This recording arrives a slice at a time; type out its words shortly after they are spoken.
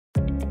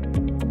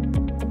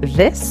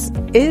This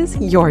is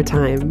your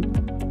time.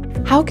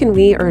 How can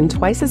we earn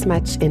twice as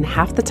much in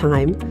half the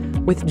time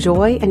with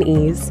joy and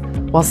ease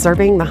while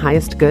serving the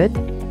highest good?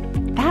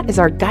 That is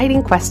our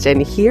guiding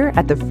question here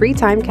at the Free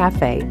Time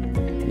Cafe,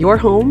 your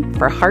home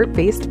for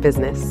heart-based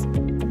business.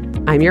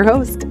 I'm your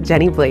host,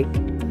 Jenny Blake.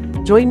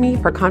 Join me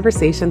for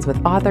conversations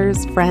with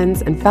authors,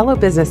 friends, and fellow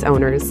business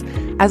owners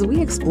as we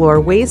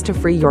explore ways to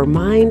free your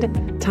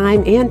mind,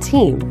 time, and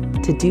team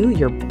to do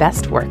your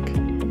best work.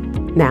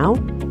 Now,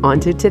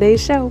 on to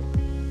today's show.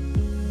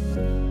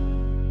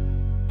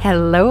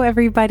 Hello,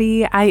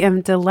 everybody. I am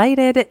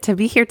delighted to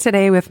be here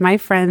today with my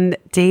friend,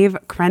 Dave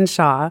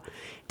Crenshaw.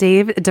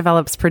 Dave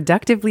develops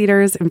productive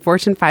leaders in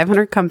Fortune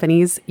 500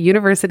 companies,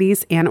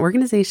 universities, and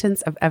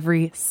organizations of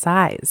every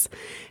size.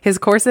 His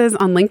courses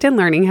on LinkedIn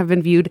Learning have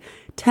been viewed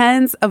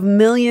tens of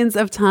millions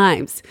of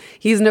times.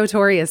 He's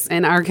notorious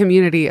in our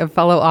community of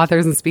fellow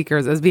authors and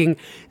speakers as being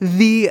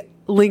the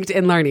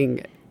LinkedIn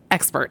Learning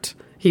expert.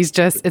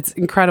 It's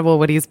incredible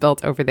what he's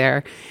built over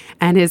there.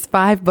 And his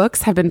 5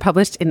 books have been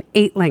published in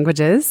 8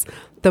 languages,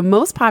 the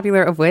most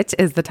popular of which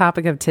is the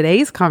topic of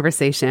today's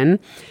conversation,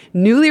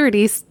 newly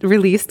released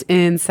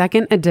in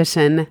 2nd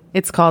edition.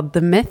 It's called The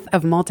Myth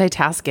of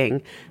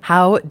Multitasking: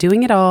 How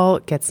Doing It All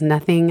Gets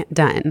Nothing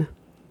Done.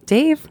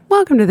 Dave,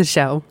 welcome to the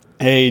show.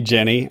 Hey,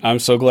 Jenny. I'm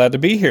so glad to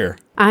be here.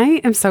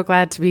 I am so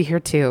glad to be here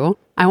too.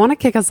 I want to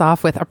kick us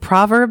off with a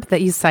proverb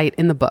that you cite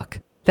in the book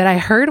that I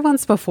heard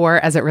once before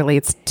as it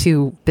relates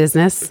to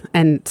business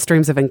and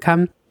streams of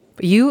income.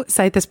 You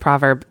cite this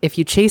proverb: if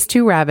you chase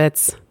 2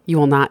 rabbits, you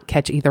will not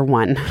catch either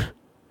one.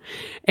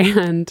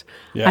 And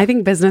I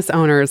think business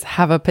owners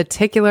have a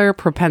particular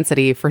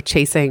propensity for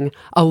chasing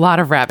a lot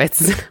of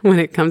rabbits when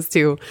it comes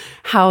to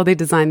how they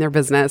design their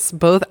business,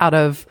 both out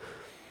of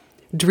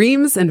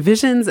dreams and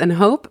visions and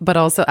hope, but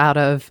also out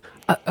of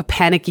a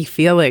panicky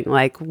feeling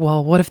like,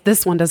 well, what if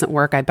this one doesn't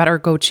work? I better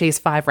go chase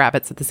 5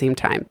 rabbits at the same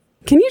time.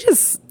 Can you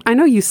I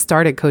know you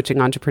started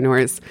coaching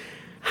entrepreneurs.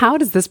 How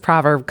does this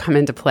proverb come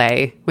into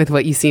play with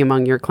what you see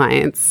among your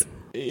clients?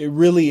 It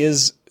really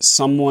is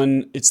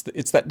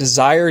it's that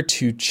desire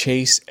to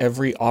chase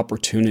every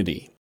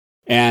opportunity.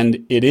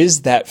 And it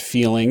is that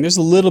feeling. There's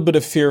a little bit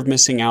of fear of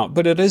missing out,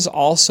 but it is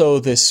also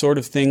this sort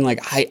of thing like,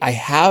 I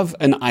have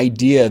an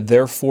idea,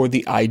 therefore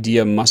the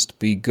idea must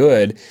be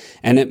good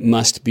and it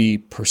must be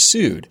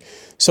pursued.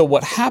 So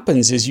what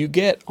happens is you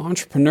get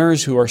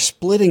entrepreneurs who are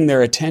splitting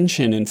their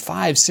attention in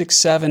 5, 6,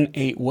 7,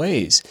 8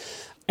 ways.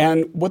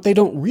 And what they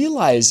don't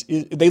realize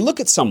is they look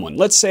at someone,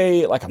 let's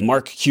say like a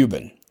Mark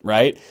Cuban,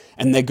 right?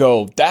 And they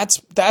go,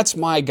 that's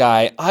my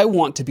guy. I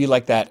want to be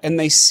like that. And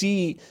they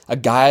see a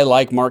guy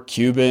like Mark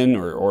Cuban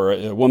or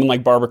a woman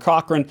like Barbara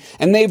Corcoran,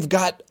 and they've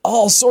got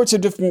all sorts of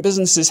different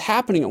businesses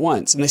happening at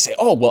once. And they say,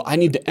 oh, well, I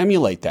need to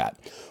emulate that.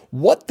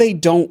 What they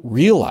don't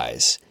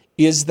realize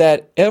is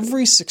that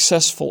every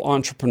successful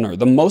entrepreneur,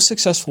 the most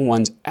successful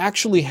ones,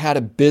 actually had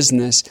a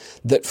business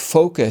that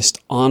focused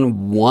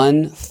on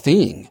one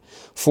thing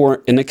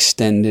for an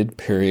extended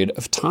period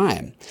of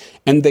time.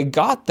 And they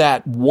got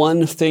that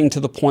one thing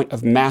to the point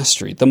of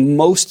mastery. The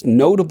most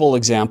notable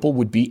example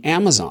would be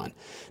Amazon.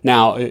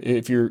 Now,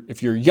 if you're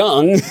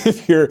young,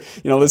 if you're,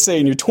 let's say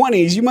in your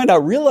 20s, you might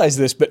not realize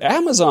this, but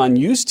Amazon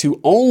used to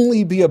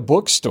only be a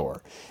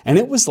bookstore. And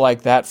it was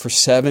like that for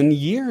 7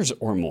 years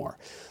or more.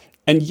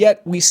 And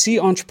yet we see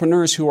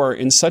entrepreneurs who are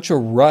in such a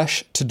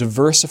rush to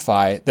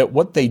diversify that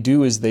what they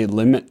do is they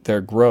limit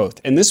their growth.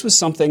 And this was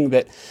something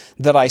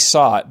that I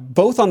saw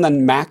both on the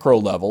macro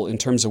level in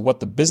terms of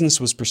what the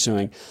business was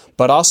pursuing,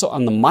 but also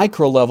on the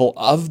micro level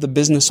of the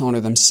business owner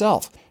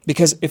themselves.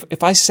 Because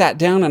if I sat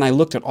down and I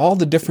looked at all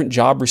the different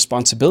job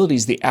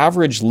responsibilities the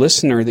average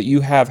listener that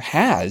you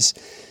has,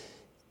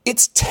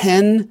 it's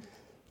 10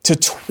 to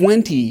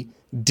 20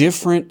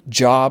 different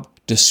job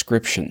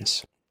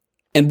descriptions.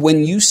 And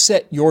when you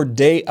set your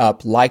day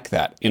up like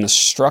that, in a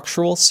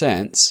structural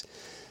sense,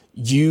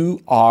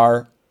 you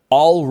are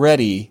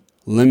already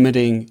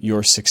limiting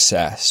your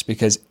success,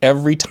 because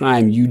every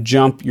time you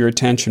jump your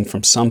attention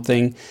from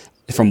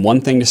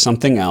one thing to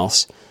something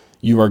else,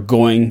 you are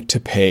going to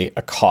pay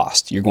a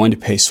cost. You're going to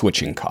pay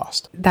switching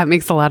cost. That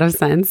makes a lot of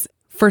sense.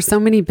 For so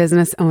many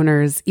business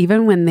owners,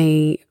 even when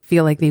they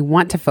feel like they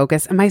want to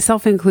focus, and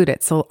myself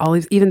included, so I'll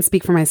even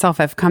speak for myself,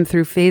 I've come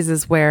through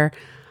phases where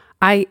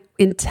I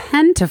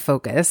intend to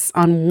focus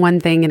on one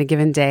thing in a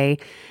given day,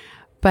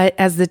 but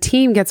as the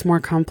team gets more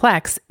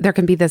complex, there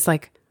can be this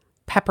like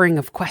peppering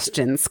of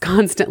questions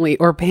constantly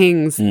or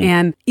pings.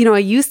 And, I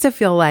used to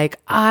feel like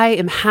I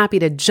am happy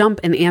to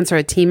jump and answer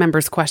a team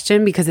member's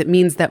question because it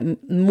means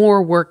that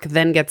more work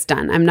then gets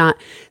done. I'm not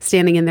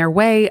standing in their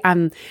way.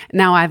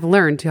 Now I've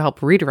learned to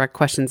help redirect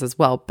questions as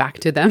well back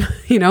to them.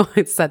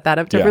 I set that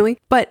up differently,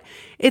 but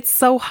it's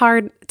so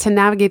hard to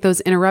navigate those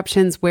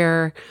interruptions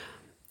where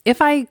if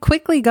I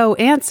quickly go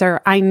answer,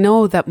 I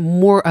know that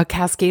a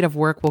cascade of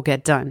work will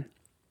get done.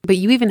 But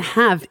you even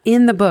have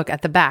in the book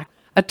at the back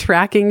a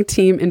tracking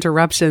team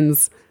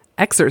interruptions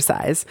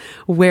exercise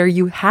where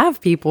you have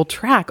people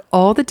track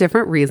all the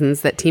different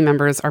reasons that team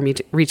members are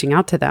reaching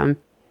out to them.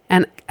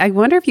 And I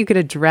wonder if you could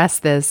address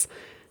this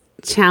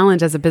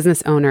challenge as a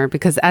business owner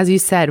because, as you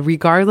said,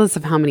 regardless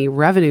of how many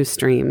revenue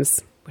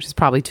streams, which is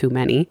probably too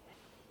many,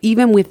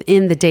 even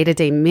within the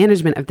day-to-day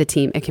management of the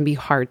team, it can be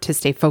hard to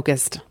stay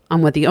focused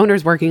on what the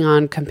owner's working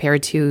on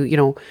compared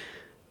to,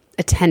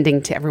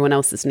 attending to everyone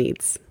else's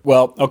needs.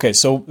 Well, okay.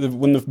 So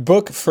when the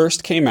book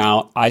first came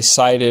out, I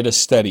cited a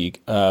study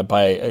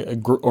by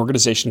an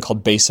organization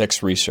called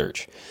BaseX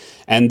Research.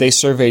 And they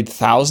surveyed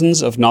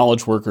thousands of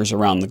knowledge workers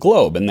around the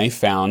globe. And they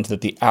found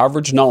that the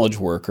average knowledge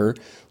worker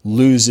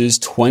loses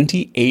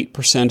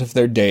 28% of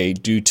their day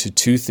due to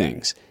two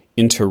things: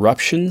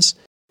 interruptions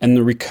and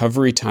the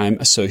recovery time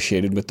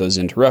associated with those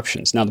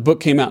interruptions. Now, the book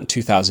came out in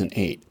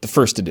 2008, the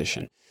first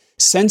edition.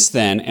 Since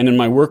then, and in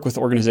my work with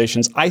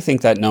organizations, I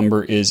think that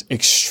number is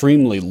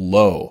extremely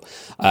low.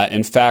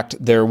 In fact,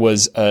 there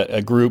was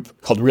a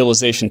group called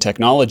Realization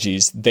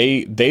Technologies.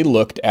 They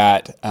looked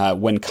at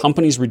when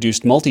companies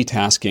reduced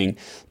multitasking,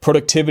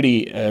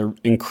 productivity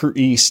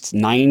increased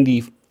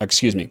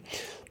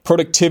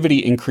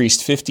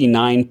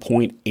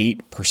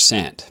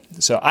 59.8%.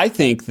 So I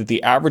think that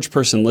the average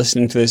person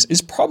listening to this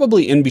is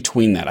probably in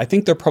between that. I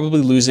think they're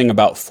probably losing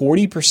about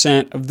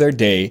 40% of their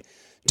day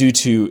due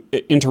to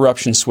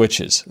interruption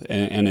switches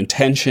and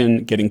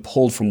attention getting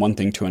pulled from one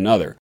thing to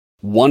another.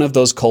 One of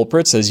those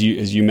culprits, as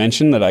you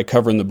mentioned, that I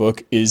cover in the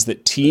book, is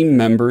that team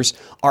members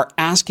are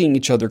asking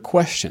each other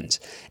questions.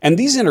 And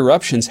these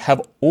interruptions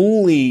have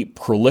only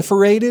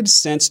proliferated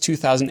since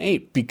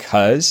 2008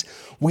 because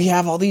we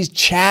have all these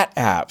chat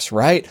apps,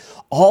 right?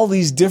 All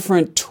these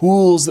different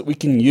tools that we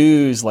can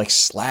use like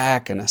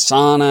Slack and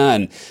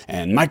Asana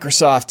and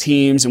Microsoft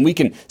Teams, and we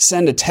can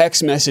send a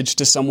text message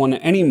to someone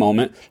at any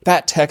moment.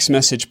 That text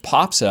message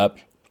pops up,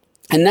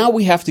 and now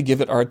we have to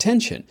give it our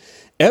attention.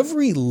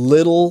 Every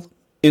little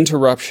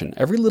interruption,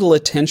 every little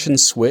attention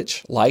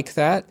switch like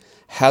that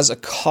has a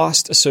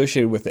cost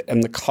associated with it,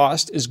 and the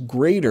cost is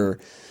greater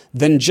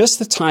than just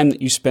the time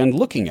that you spend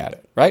looking at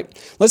it,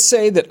 right? Let's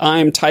say that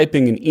I'm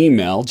typing an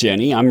email,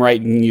 Jenny, I'm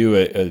writing you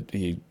a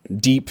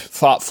deep,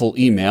 thoughtful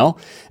email,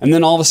 and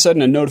then all of a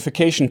sudden a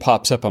notification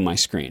pops up on my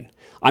screen.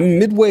 I'm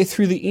midway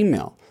through the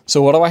email.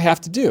 So what do I have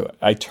to do?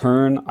 I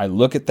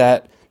look at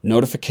that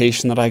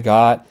notification that I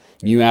got.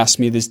 You ask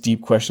me this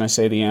deep question. I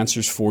say the answer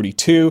is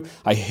 42.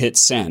 I hit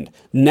send.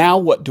 Now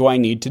what do I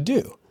need to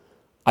do?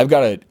 I've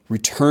got to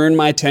return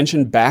my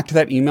attention back to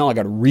that email. I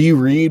got to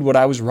reread what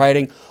I was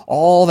writing,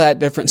 all that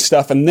different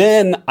stuff, and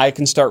then I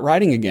can start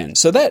writing again.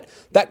 So that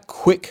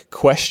quick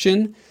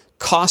question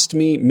cost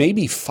me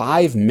maybe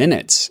 5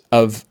 minutes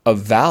of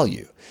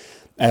value,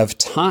 of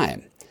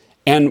time.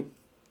 And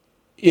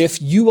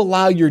if you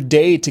allow your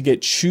day to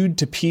get chewed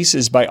to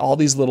pieces by all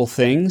these little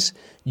things,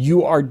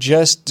 you are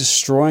just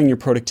destroying your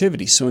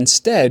productivity. So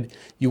instead,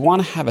 you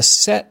want to have a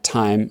set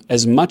time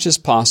as much as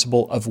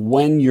possible of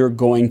when you're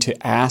going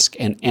to ask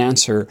and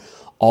answer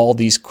all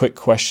these quick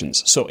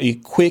questions. So a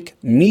quick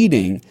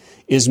meeting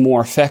is more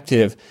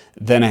effective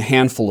than a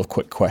handful of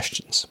quick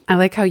questions. I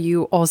like how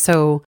you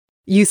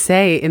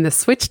say in the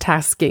switch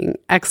tasking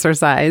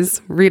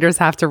exercise, readers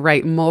have to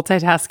write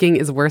multitasking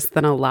is worse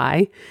than a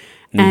lie.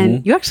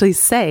 And you actually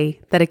say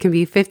that it can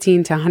be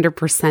 15 to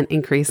 100%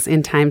 increase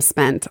in time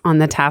spent on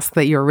the task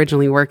that you're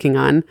originally working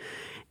on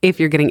if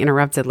you're getting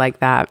interrupted like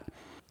that.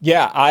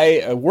 Yeah,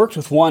 I worked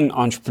with one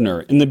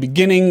entrepreneur in the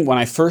beginning when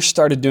I first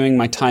started doing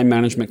my time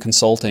management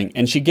consulting,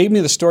 and she gave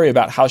me the story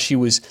about how she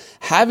was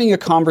having a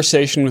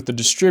conversation with the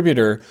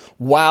distributor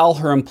while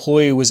her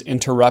employee was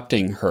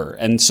interrupting her.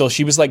 And so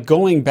she was like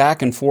going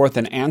back and forth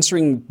and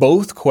answering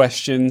both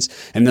questions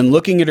and then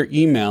looking at her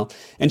email.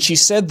 And she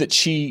said that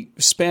she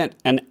spent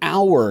an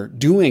hour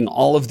doing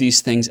all of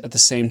these things at the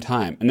same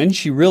time. And then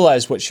she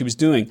realized what she was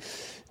doing.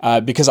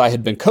 Because I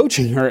had been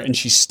coaching her, and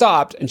she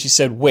stopped and she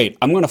said, wait,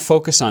 I'm going to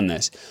focus on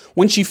this.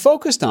 When she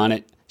focused on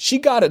it, she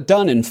got it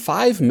done in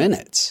 5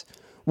 minutes.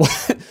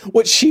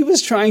 What she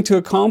was trying to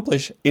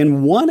accomplish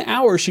in 1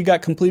 hour, she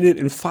got completed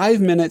in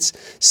 5 minutes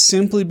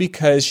simply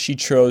because she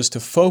chose to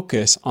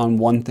focus on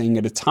one thing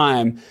at a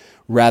time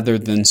rather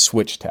than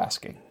switch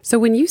tasking. So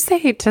when you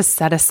say to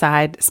set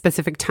aside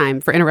specific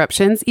time for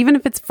interruptions, even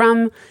if it's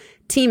from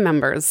team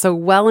members, so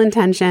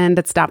well-intentioned,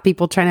 to stop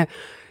people trying to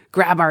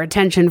grab our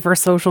attention for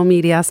social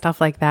media, stuff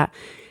like that.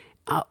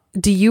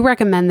 Do you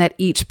recommend that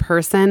each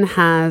person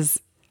has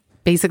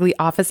basically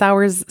office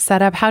hours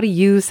set up? How do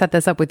you set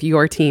this up with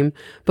your team,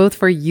 both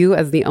for you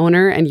as the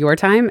owner and your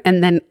time,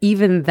 and then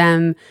even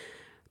them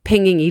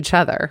pinging each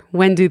other?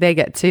 When do they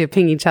get to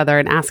ping each other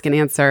and ask and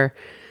answer?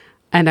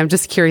 And I'm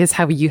just curious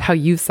how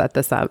you set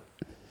this up.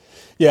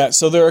 Yeah,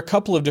 so there are a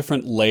couple of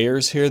different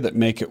layers here that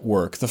make it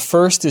work. The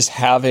first is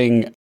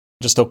having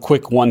just a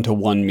quick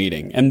one-to-one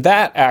meeting. And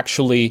that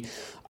actually,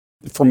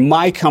 for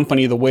my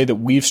company, the way that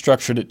we've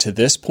structured it to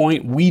this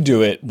point, we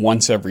do it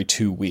once every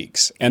 2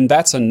 weeks, and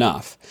that's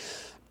enough.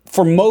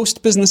 For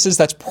most businesses,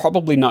 that's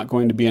probably not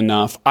going to be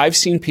enough. I've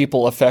seen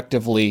people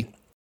effectively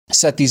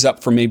set these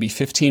up for maybe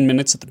 15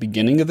 minutes at the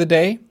beginning of the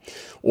day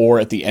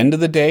or at the end of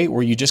the day,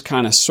 where you just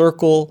kind of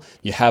circle,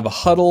 you have a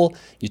huddle,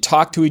 you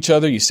talk to each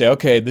other, you say,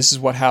 okay, this is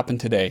what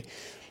happened today.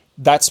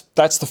 That's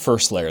the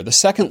first layer. The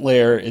second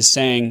layer is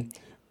saying,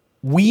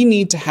 we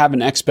need to have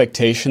an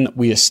expectation that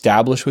we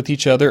establish with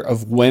each other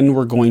of when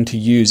we're going to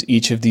use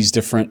each of these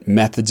different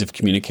methods of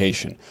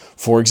communication.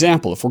 For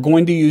example, if we're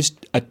going to use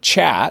a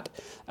chat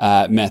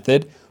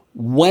method,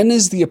 when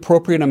is the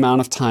appropriate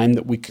amount of time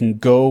that we can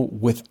go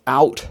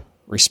without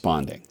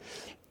responding?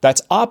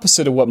 That's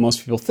opposite of what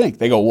most people think.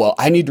 They go, well,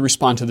 I need to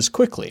respond to this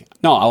quickly.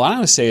 No, all I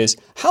want to say is,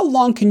 how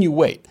long can you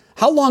wait?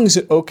 How long is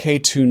it okay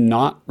to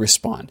not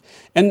respond?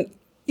 And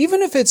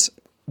even if it's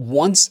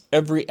once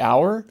every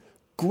hour,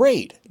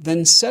 great.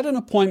 Then set an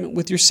appointment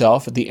with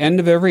yourself at the end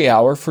of every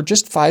hour for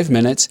just 5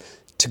 minutes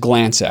to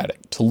glance at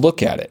it, to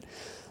look at it.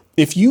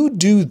 If you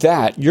do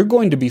that, you're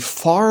going to be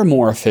far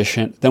more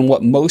efficient than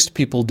what most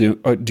people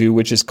do,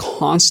 which is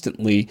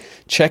constantly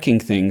checking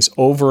things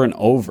over and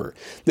over.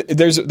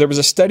 There was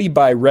a study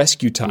by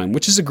Rescue Time,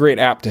 which is a great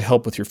app to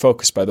help with your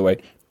focus, by the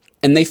way.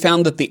 And they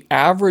found that the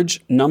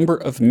average number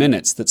of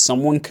minutes that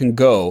someone can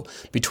go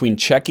between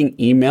checking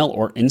email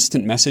or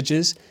instant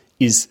messages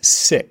is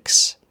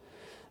 6.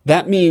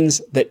 That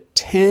means that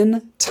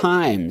 10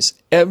 times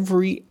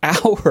every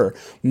hour,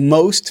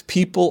 most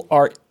people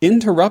are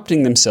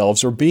interrupting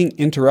themselves or being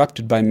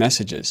interrupted by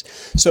messages.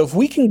 So if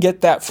we can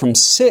get that from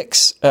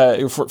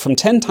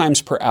 10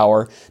 times per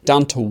hour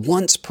down to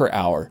once per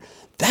hour,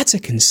 that's a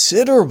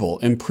considerable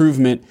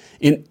improvement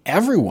in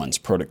everyone's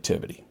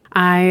productivity.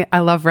 I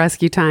love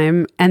Rescue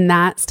Time, and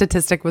that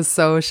statistic was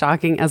so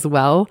shocking as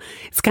well.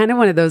 It's kind of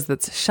one of those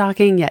that's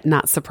shocking yet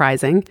not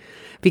surprising,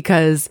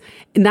 because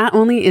not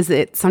only is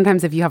it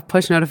sometimes if you have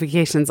push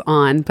notifications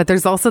on, but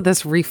there's also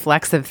this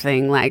reflexive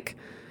thing, like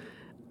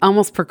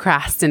almost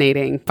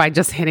procrastinating by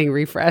just hitting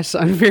refresh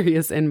on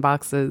various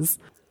inboxes.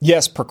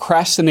 Yes,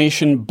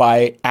 procrastination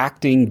by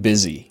acting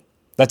busy.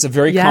 That's a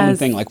very common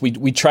thing. Like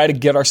we try to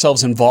get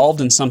ourselves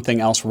involved in something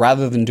else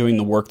rather than doing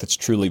the work that's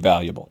truly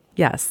valuable.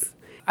 Yes.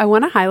 I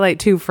want to highlight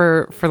too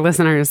for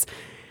listeners,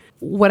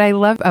 what I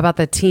love about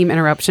the team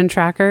interruption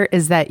tracker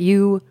is that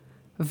you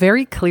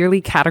very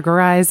clearly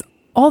categorize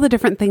all the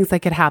different things that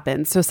could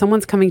happen. So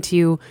someone's coming to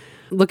you,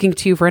 looking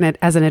to you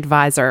as an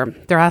advisor.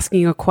 They're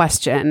asking you a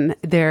question.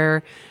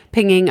 They're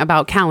pinging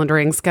about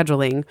calendaring,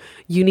 scheduling.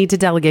 You need to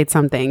delegate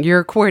something.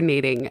 You're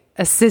coordinating,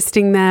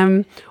 assisting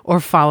them, or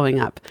following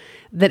up.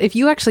 That if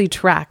you actually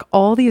track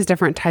all these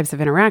different types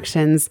of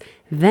interactions,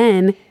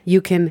 then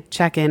you can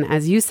check in,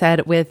 as you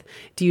said, with,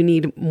 do you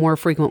need more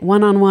frequent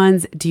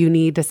one-on-ones? Do you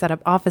need to set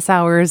up office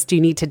hours? Do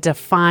you need to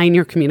define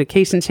your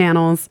communication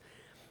channels?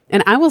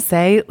 And I will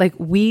say, like,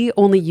 we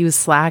only use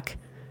Slack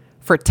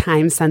for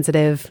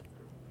time-sensitive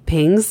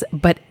pings,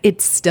 but it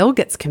still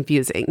gets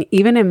confusing.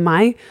 Even in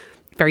my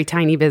very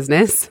tiny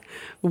business,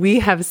 we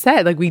have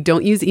said, like, we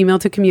don't use email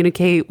to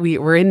communicate.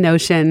 We're in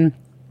Notion.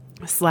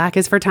 Slack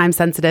is for time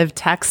sensitive.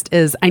 Text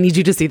is, I need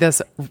you to see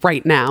this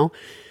right now.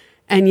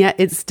 And yet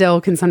it still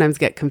can sometimes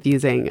get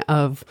confusing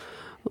of,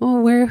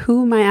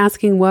 who am I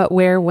asking what,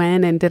 where,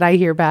 when, and did I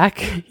hear back?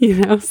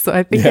 So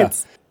I think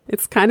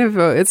it's kind of,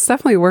 it's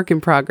definitely a work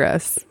in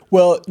progress.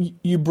 Well,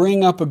 you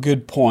bring up a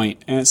good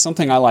point, and it's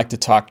something I like to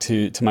talk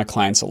to my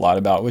clients a lot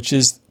about, which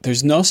is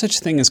there's no such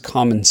thing as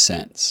common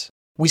sense.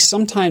 We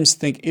sometimes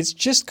think it's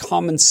just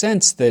common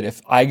sense that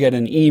if I get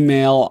an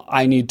email,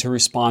 I need to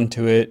respond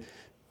to it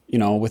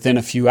within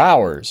a few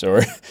hours, or,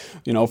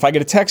 if I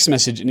get a text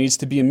message, it needs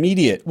to be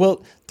immediate.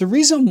 Well, the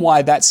reason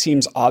why that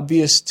seems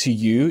obvious to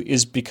you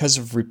is because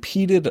of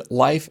repeated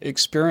life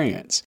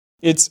experience.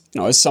 It's,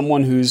 as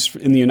someone who's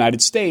in the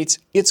United States,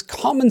 it's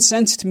common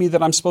sense to me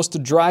that I'm supposed to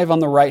drive on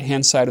the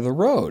right-hand side of the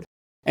road.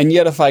 And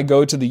yet if I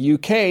go to the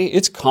UK,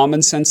 it's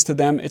common sense to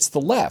them, it's the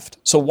left.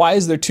 So why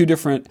are there two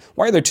different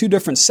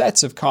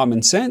sets of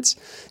common sense?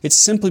 It's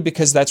simply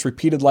because that's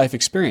repeated life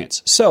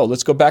experience. So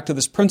let's go back to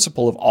this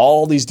principle of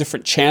all these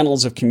different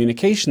channels of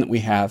communication that we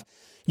have.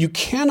 You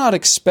cannot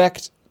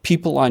expect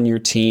people on your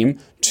team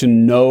to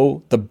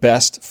know the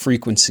best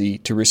frequency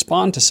to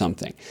respond to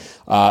something,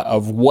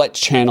 of what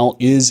channel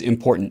is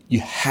important. You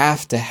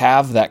have to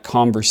have that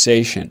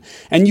conversation,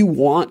 and you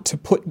want to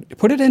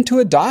put it into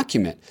a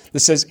document that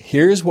says,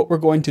 here's what we're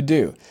going to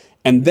do.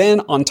 And then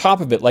on top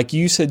of it, like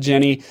you said,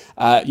 Jenny,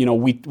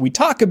 we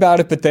talk about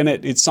it, but then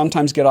it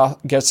sometimes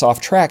gets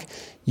off track.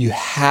 You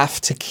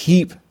have to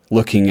keep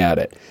looking at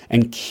it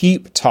and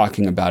keep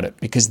talking about it,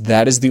 because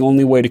that is the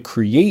only way to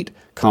create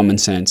common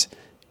sense.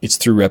 It's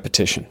through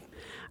repetition.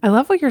 I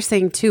love what you're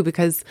saying too,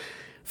 because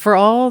for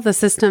all the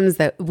systems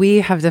that we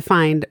have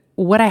defined,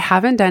 what I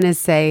haven't done is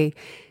say,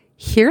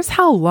 here's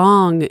how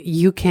long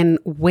you can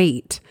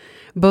wait.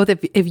 Both if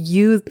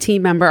you,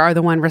 team member, are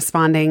the one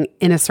responding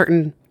in a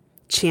certain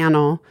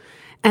channel,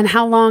 and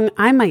how long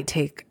I might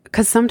take.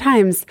 Because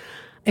sometimes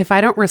if I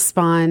don't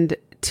respond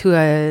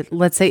to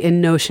let's say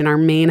in Notion, our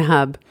main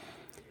hub,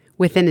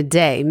 within a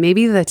day,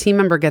 maybe the team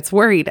member gets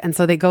worried, and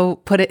so they go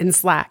put it in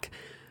Slack.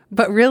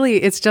 But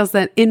really, it's just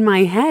that in my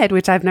head,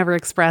 which I've never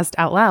expressed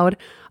out loud,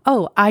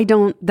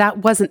 that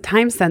wasn't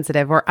time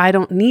sensitive, or I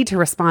don't need to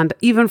respond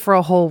even for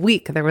a whole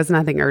week. There was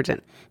nothing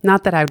urgent.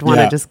 Not that I'd want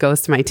to just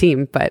ghost my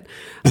team, but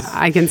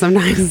I can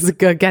sometimes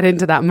get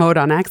into that mode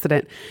on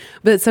accident.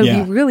 But so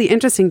it'd be really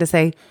interesting to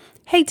say,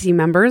 hey, team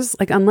members,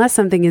 like, unless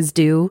something is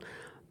due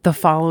the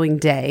following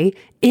day.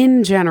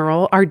 In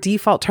general, our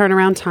default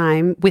turnaround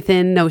time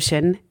within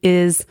Notion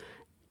is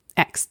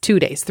X, 2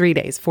 days, 3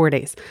 days, 4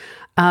 days.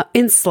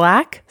 In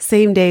Slack,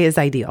 same day is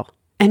ideal.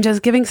 And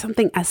just giving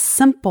something as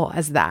simple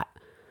as that.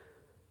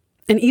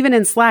 And even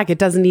in Slack, it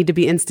doesn't need to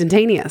be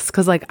instantaneous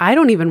because like I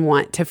don't even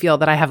want to feel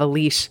that I have a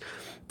leash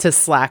to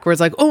Slack where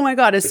it's like, oh my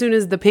God, as soon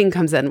as the ping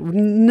comes in,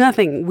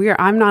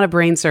 I'm not a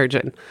brain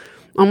surgeon.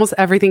 Almost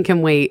everything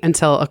can wait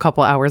until a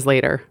couple hours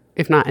later,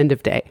 if not end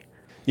of day.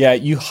 Yeah,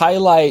 you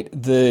highlight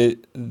the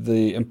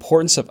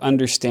importance of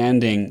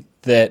understanding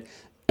that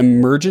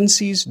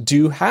emergencies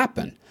do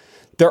happen.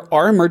 There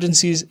are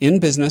emergencies in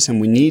business and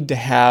we need to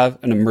have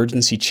an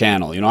emergency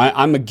channel. You know,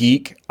 I'm a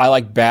geek. I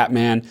like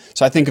Batman.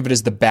 So I think of it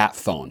as the bat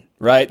phone,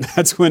 right?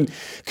 That's when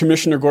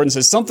Commissioner Gordon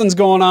says, something's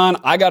going on.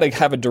 I got to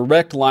have a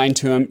direct line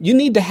to him. You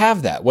need to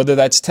have that, whether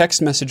that's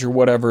text message or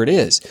whatever it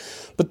is.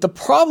 But the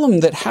problem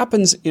that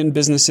happens in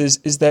businesses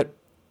is that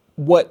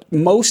what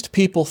most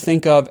people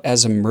think of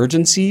as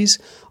emergencies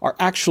are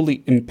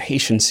actually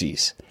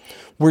impatiencies.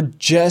 We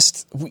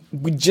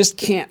just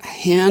can't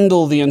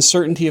handle the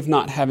uncertainty of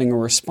not having a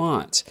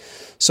response.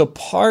 So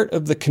part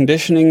of the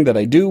conditioning that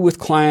I do with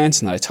clients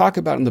and that I talk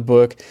about in the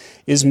book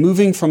is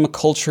moving from a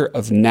culture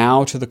of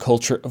now to the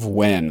culture of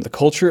when. The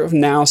culture of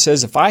now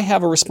says, if I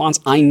have a response,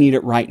 I need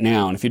it right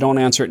now. And if you don't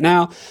answer it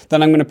now,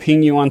 then I'm going to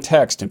ping you on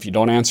text. If you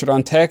don't answer it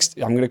on text,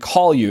 I'm going to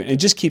call you. And it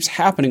just keeps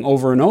happening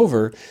over and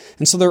over.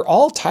 And so there are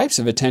all types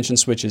of attention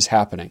switches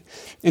happening.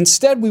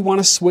 Instead, we want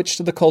to switch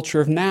to the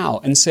culture of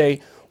now and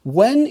say,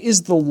 when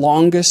is the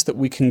longest that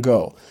we can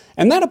go?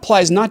 And that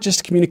applies not just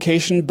to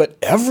communication, but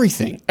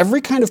everything, every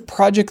kind of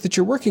project that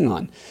you're working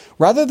on.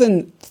 Rather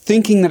than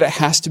thinking that it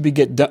has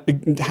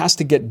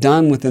to get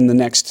done within the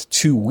next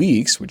 2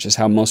 weeks, which is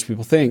how most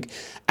people think,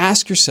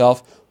 ask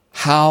yourself,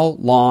 how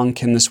long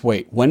can this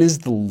wait? When is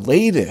the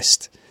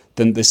latest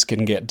that this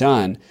can get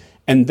done?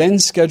 And then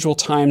schedule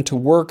time to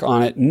work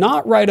on it,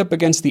 not right up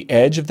against the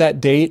edge of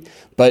that date,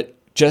 but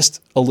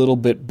just a little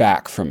bit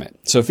back from it.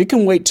 So if you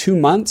can wait 2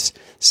 months,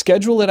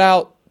 schedule it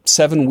out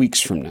 7 weeks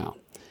from now.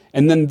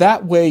 And then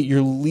that way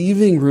you're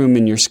leaving room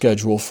in your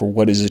schedule for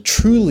what is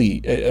truly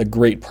a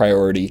great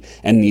priority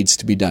and needs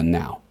to be done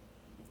now.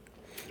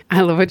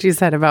 I love what you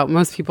said about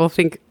most people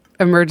think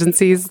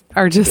emergencies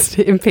are just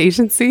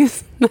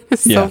impatiencies. That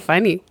is so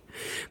funny.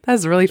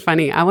 That's really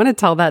funny. I want to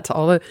tell that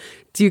to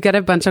do you get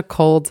a bunch of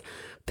cold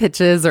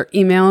pitches or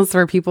emails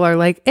where people are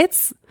like,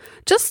 it's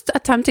just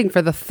attempting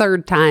for the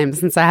third time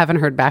since I haven't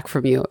heard back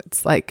from you.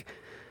 It's like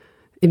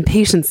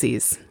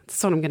impatiencies.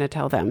 That's what I'm going to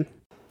tell them.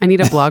 I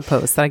need a blog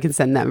post that I can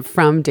send them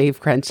from Dave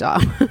Crenshaw.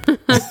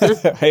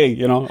 Hey,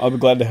 I'll be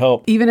glad to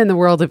help. Even in the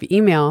world of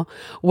email,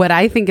 what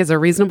I think is a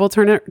reasonable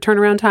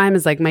turnaround time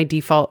is like my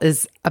default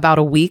is about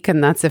a week,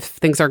 and that's if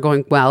things are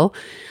going well.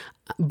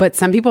 But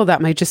some people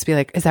that might just be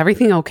like, is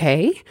everything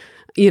okay?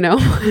 So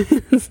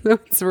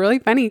it's really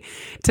funny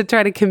to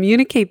try to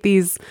communicate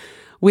these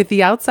with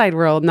the outside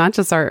world, not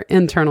just our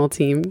internal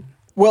team.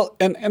 Well,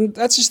 and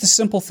that's just the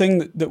simple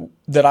thing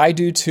that I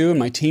do too, and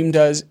my team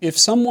does. If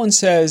someone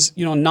says,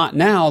 not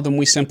now, then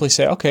we simply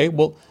say, okay,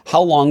 well,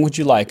 how long would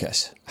you like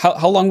us?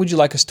 How long would you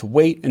like us to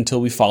wait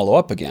until we follow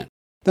up again?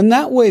 Then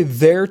that way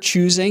they're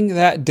choosing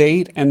that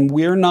date and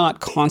we're not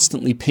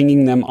constantly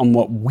pinging them on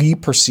what we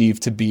perceive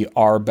to be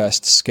our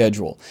best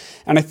schedule.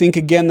 And I think,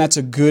 again, that's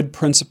a good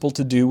principle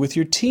to do with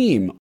your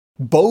team.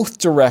 Both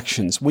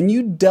directions. When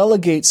you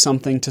delegate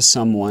something to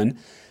someone,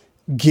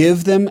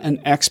 give them an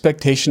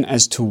expectation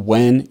as to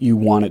when you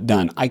want it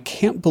done. I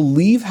can't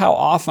believe how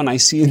often I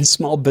see in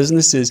small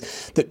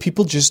businesses that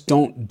people just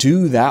don't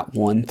do that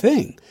one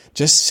thing.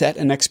 Just set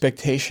an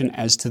expectation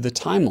as to the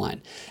timeline.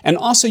 And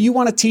also, you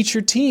want to teach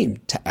your team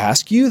to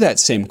ask you that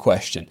same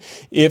question.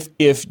 If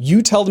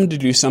you tell them to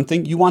do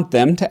something, you want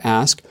them to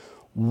ask,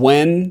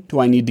 when do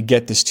I need to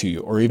get this to you?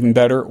 Or even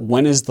better,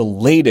 when is the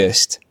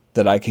latest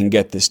that I can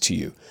get this to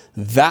you?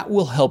 That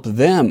will help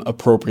them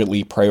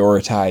appropriately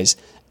prioritize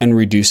and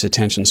reduce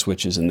attention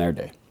switches in their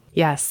day.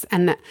 Yes.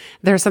 And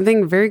there's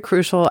something very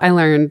crucial I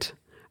learned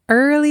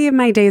early in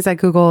my days at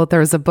Google. There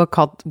was a book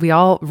we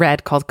all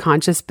read called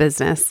Conscious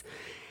Business.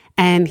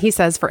 And he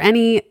says for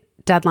any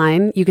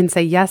deadline, you can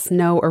say yes,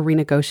 no, or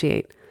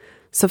renegotiate.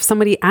 So if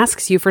somebody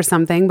asks you for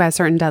something by a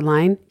certain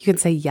deadline, you can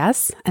say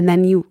yes, and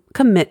then you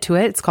commit to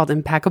it. It's called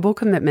impeccable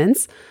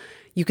commitments.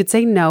 You could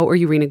say no, or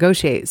you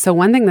renegotiate. So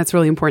one thing that's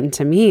really important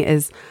to me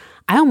is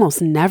I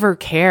almost never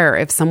care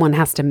if someone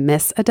has to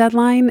miss a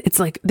deadline. It's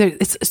like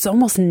it's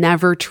almost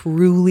never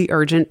truly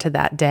urgent to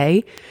that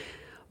day.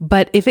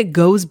 But if it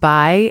goes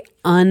by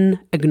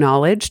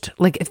unacknowledged,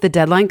 like if the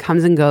deadline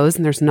comes and goes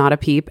and there's not a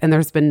peep and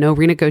there's been no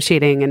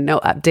renegotiating and no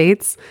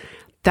updates,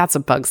 that's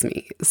what bugs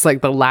me. It's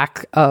like the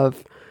lack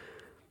of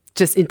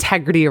just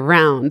integrity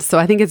around. So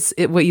I think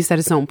what you said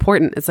is so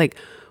important. It's like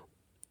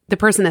the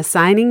person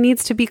assigning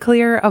needs to be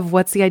clear of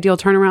what's the ideal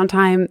turnaround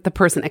time. The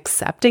person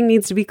accepting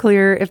needs to be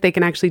clear if they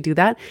can actually do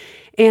that.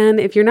 And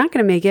if you're not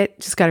going to make it,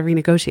 just got to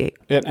renegotiate.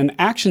 An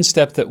action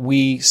step that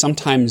we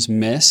sometimes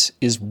miss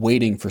is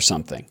waiting for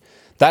something.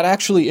 That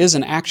actually is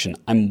an action.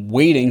 I'm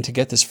waiting to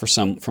get this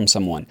from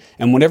someone.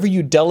 And whenever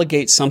you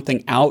delegate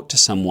something out to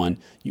someone,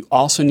 you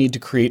also need to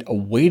create a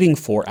waiting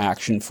for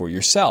action for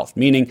yourself.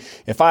 Meaning,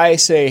 if I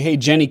say, hey,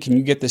 Jenny, can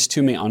you get this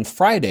to me on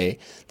Friday?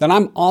 Then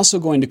I'm also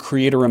going to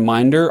create a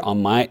reminder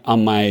on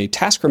my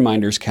task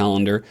reminders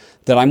calendar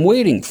that I'm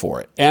waiting for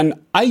it.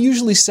 And I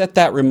usually set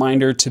that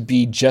reminder to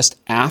be just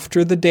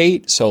after the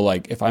date. So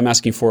like if I'm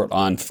asking for it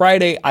on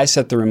Friday, I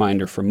set the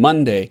reminder for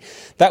Monday.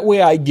 That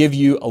way I give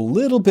you a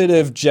little bit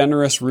of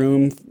generous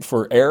room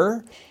for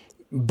error,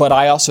 but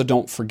I also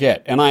don't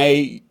forget. And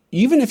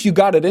even if you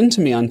got it into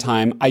me on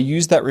time, I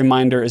use that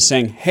reminder as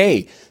saying,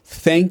 hey,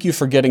 thank you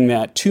for getting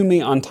that to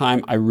me on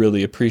time. I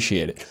really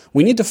appreciate it.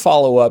 We need to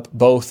follow up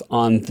both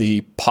on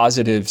the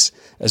positives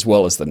as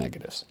well as the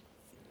negatives.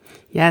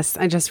 Yes,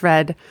 I just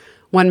read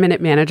 1 Minute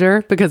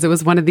Manager because it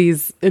was one of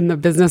these in the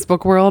business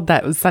book world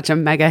that was such a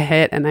mega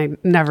hit and I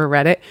never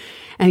read it.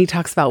 And he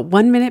talks about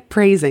 1 minute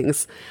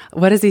praisings.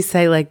 What does he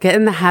say? Like, get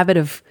in the habit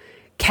of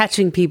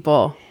catching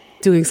people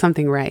doing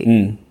something right.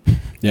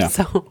 Yeah.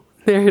 So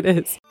there it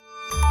is.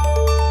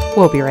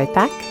 We'll be right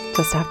back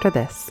just after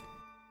this.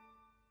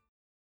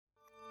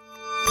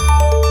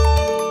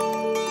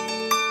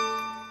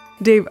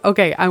 Dave,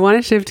 okay, I want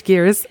to shift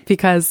gears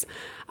because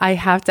I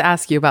have to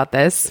ask you about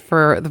this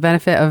for the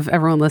benefit of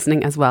everyone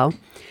listening as well.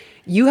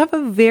 You have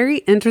a very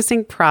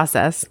interesting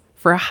process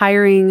for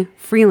hiring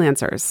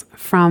freelancers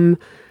from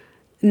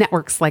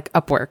networks like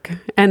Upwork.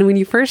 And when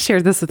you first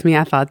shared this with me,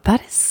 I thought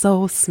that is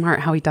so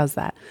smart how he does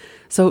that.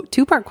 So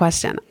 2-part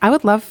question. I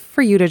would love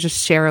for you to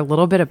just share a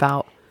little bit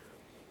about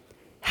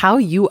how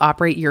you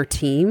operate your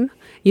team.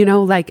 You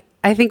know, like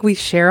I think we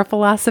share a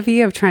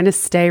philosophy of trying to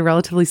stay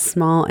relatively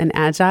small and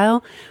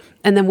agile.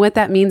 And then what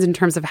that means in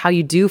terms of how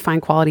you do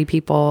find quality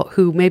people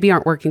who maybe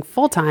aren't working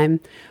full time,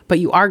 but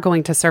you are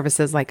going to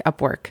services like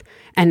Upwork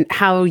and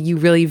how you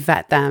really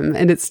vet them.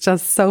 And it's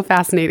just so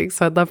fascinating.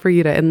 So I'd love for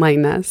you to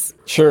enlighten us.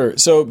 Sure.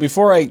 So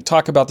before I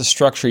talk about the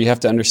structure, you have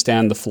to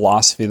understand the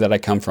philosophy that I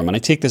come from. And I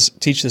teach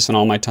this in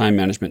all my time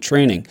management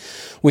training,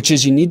 which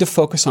is you need to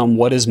focus on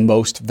what is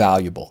most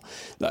valuable.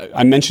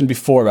 I mentioned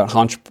before about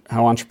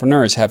how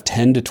entrepreneurs have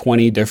 10 to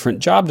 20 different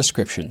job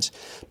descriptions,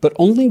 but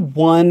only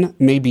one,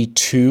 maybe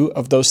two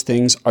of those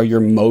things are your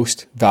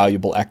most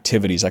valuable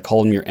activities. I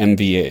call them your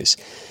MVAs.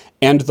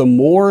 And the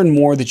more and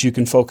more that you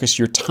can focus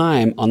your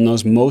time on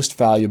those most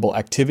valuable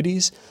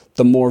activities,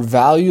 the more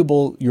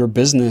valuable your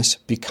business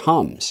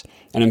becomes.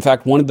 And in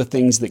fact, one of the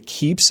things that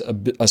keeps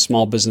a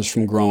small business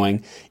from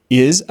growing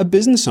is a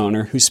business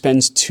owner who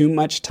spends too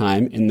much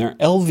time in their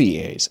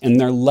LVAs and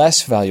their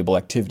less valuable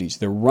activities.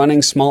 They're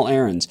running small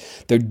errands.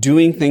 They're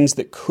doing things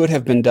that could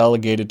have been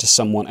delegated to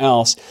someone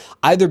else,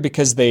 either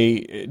because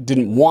they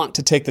didn't want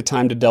to take the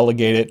time to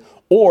delegate it,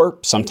 or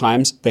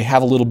sometimes they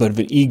have a little bit of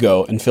an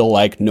ego and feel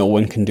like no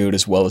one can do it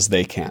as well as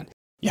they can.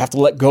 You have to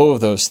let go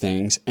of those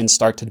things and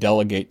start to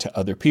delegate to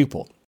other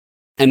people.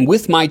 And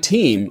with my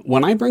team,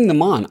 when I bring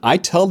them on, I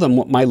tell them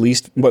what my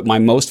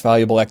most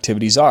valuable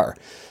activities are.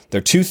 They're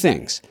two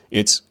things.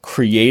 It's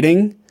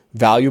creating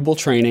valuable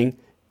training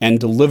and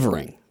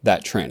delivering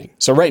that training.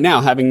 So right now,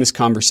 having this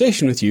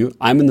conversation with you,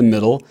 I'm in the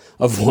middle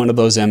of one of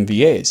those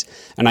MVAs.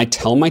 And I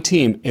tell my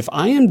team, if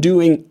I am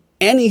doing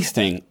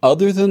anything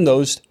other than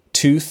those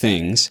two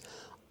things,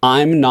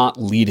 I'm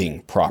not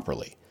leading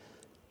properly.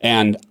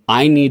 And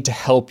I need to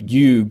help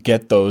you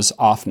get those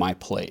off my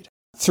plate.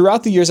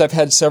 Throughout the years, I've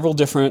had several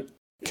different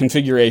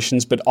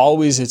configurations, but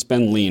always it's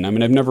been lean. I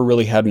mean, I've never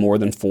really had more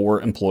than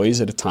 4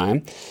 employees at a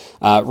time.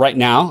 Right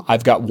now,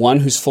 I've got one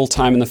who's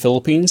full-time in the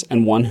Philippines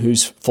and one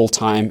who's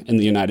full-time in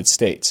the United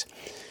States.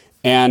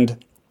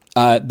 And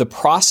the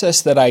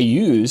process that I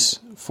use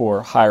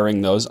for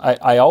hiring those,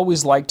 I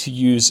always like to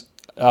use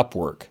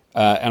Upwork.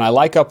 And I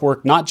like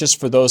Upwork not just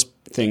for those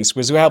things,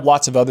 because we have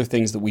lots of other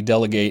things that we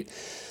delegate,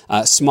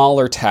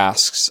 smaller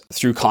tasks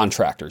through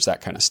contractors, that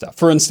kind of stuff.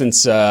 For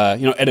instance,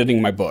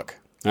 editing my book,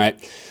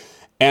 right?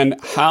 And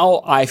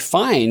how I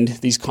find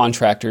these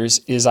contractors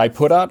is I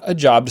put out a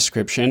job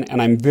description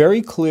and I'm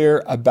very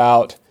clear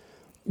about,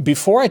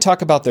 before I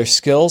talk about their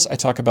skills, I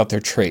talk about their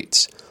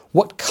traits.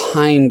 What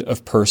kind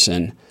of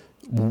person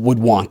would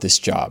want this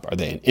job? Are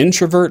they an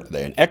introvert? Are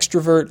they an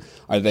extrovert?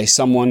 Are they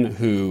someone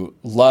who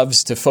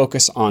loves to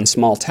focus on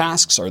small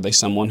tasks? Or are they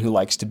someone who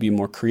likes to be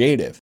more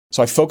creative?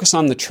 So I focus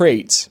on the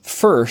traits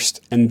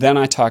first, and then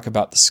I talk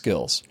about the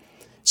skills.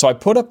 So I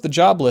put up the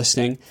job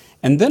listing,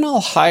 and then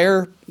I'll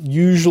hire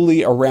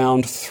usually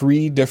around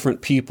 3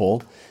 different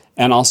people,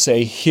 and I'll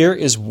say, here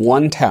is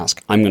one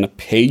task. I'm going to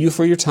pay you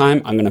for your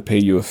time. I'm going to pay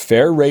you a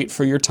fair rate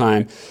for your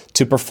time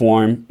to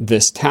perform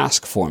this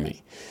task for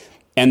me.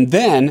 And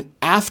then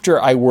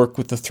after I work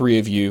with the 3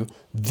 of you,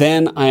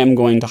 then I am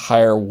going to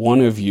hire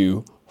one of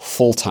you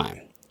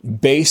full-time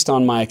based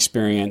on my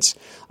experience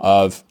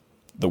of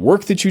the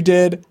work that you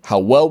did, how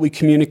well we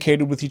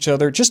communicated with each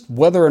other, just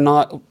whether or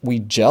not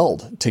we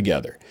gelled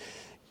together.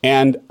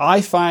 And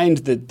I find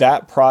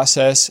that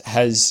process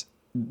has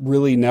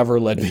really never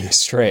led me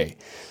astray,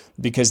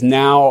 because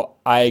now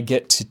I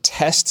get to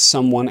test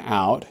someone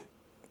out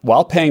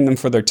while paying them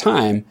for their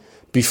time,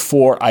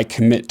 before I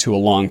commit to a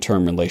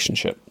long-term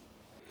relationship.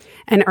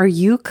 And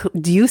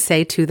do you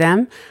say to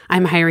them,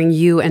 I'm hiring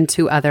you and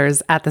 2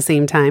 others at the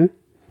same time?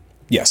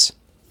 Yes.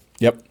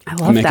 Yep. I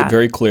love I make that. it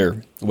very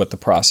clear what the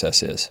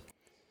process is.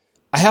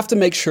 I have to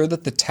make sure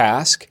that the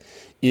task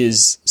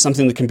is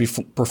something that can be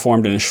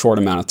performed in a short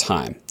amount of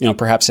time,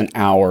 perhaps an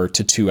hour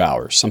to 2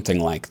 hours, something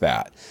like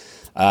that.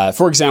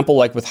 For example,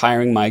 like with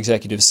hiring my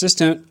executive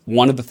assistant,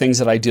 one of the things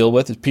that I deal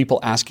with is people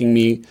asking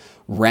me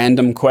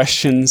random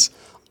questions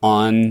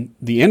on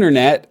the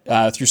internet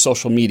through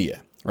social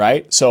media,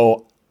 right?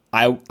 So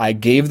I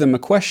gave them a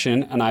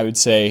question and I would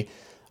say,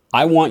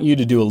 I want you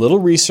to do a little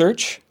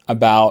research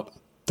about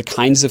the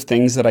kinds of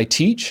things that I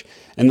teach,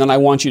 and then I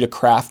want you to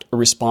craft a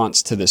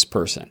response to this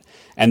person.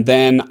 And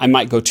then I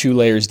might go 2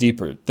 layers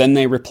deeper. Then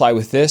they reply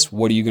with this.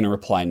 What are you going to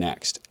reply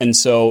next? And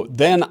so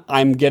then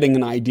I'm getting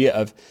an idea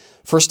of,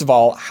 first of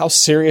all, how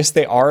serious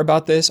they are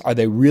about this. Are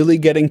they really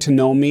getting to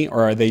know me,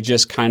 or are they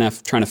just kind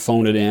of trying to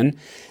phone it in?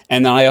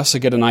 And then I also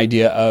get an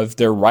idea of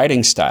their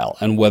writing style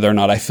and whether or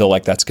not I feel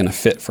like that's going to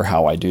fit for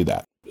how I do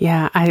that.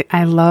 Yeah,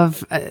 I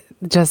love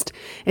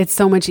it's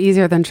so much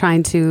easier than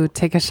trying to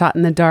take a shot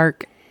in the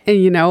dark,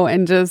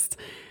 and just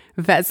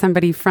vet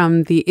somebody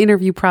from the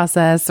interview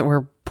process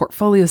or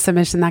portfolio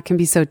submission. That can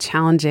be so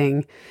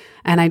challenging.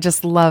 And I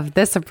just love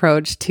this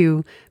approach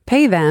to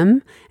pay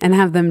them and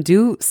have them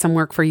do some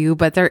work for you.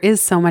 But there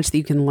is so much that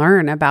you can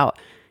learn about,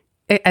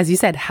 as you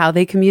said, how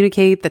they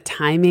communicate, the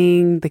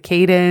timing, the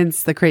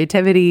cadence, the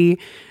creativity,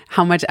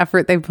 how much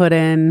effort they put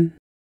in.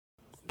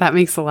 That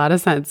makes a lot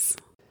of sense.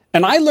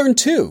 And I learn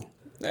too,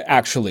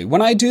 actually.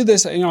 When I do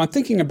this, I'm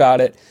thinking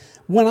about it.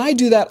 When I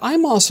do that,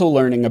 I'm also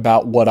learning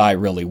about what I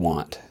really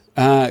want.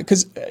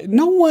 Because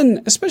no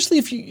one, especially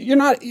if you're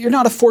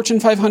not a Fortune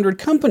 500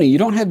 company, you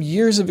don't have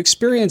years of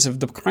experience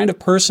of the kind of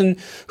person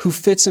who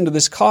fits into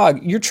this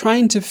cog. You're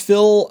trying to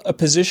fill a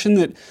position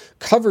that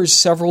covers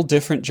several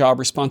different job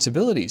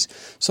responsibilities.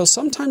 So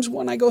sometimes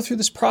when I go through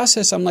this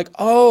process, I'm like,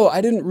 oh,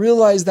 I didn't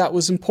realize that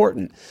was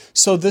important.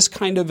 So this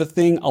kind of a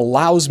thing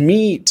allows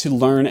me to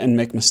learn and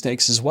make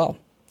mistakes as well.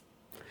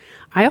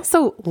 I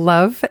also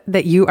love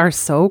that you are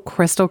so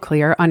crystal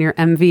clear on your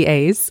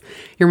MVAs,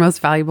 your most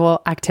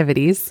valuable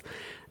activities,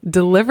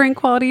 delivering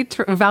quality,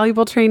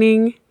 valuable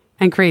training,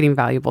 and creating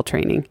valuable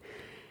training.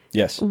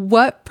 Yes.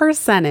 What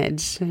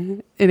percentage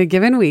in a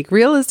given week,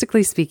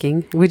 realistically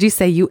speaking, would you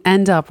say you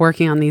end up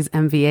working on these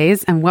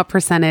MVAs, and what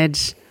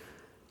percentage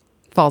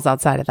falls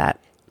outside of that?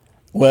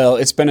 Well,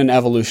 it's been an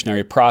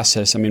evolutionary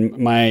process. I mean,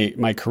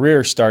 my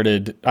career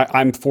started,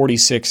 I'm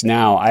 46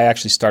 now. I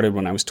actually started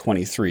when I was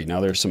 23. Now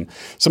there's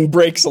some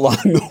breaks along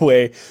the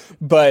way,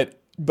 but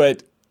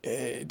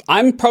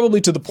I'm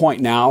probably to the point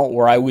now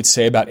where I would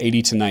say about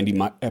 80 to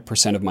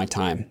 90% of my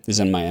time is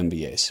in my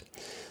MBAs.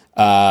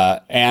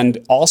 And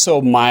also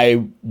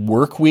my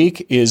work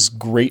week is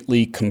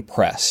greatly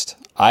compressed.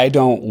 I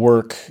don't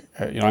work,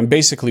 I'm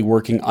basically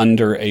working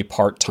under a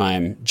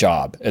part-time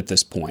job at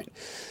this point.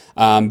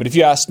 But if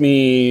you asked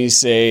me,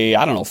 say,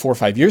 4 or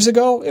 5 years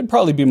ago, it'd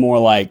probably be more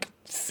like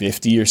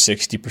 50 or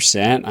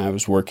 60%. I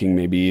was working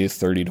maybe a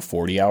 30 to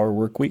 40 hour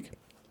work week.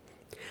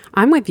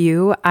 I'm with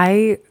you.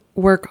 I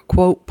work,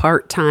 quote,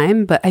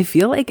 part-time, but I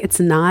feel like it's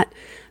not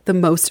the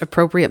most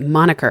appropriate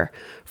moniker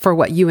for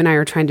what you and I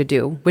are trying to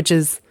do, which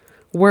is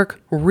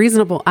work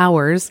reasonable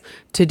hours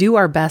to do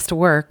our best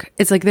work.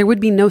 It's like there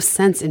would be no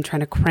sense in trying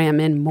to cram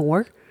in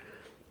more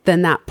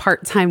than that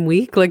part-time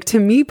week. Like, to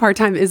me,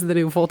 part-time is the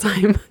new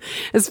full-time,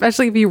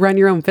 especially if you run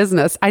your own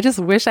business. I just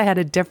wish I had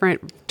a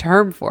different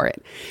term for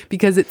it,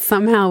 because it's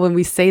somehow, when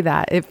we say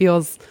that, it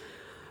feels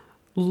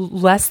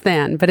less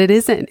than, but it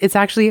isn't. It's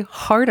actually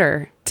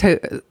harder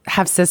to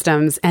have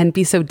systems and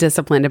be so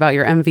disciplined about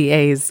your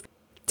MVAs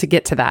to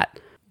get to that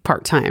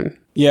part-time.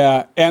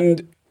 Yeah.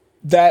 And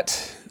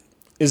that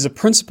is a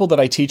principle that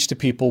I teach to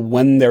people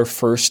when they're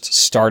first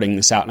starting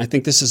this out. And I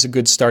think this is a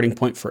good starting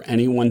point for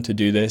anyone to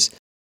do this.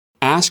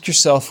 Ask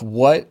yourself,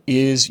 what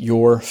is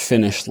your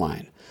finish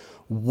line?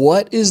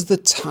 What is the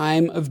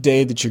time of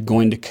day that you're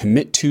going to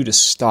commit to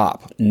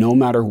stop, no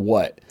matter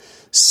what?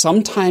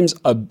 Sometimes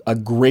a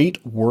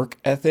great work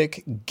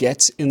ethic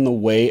gets in the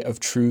way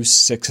of true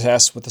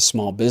success with a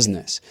small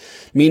business.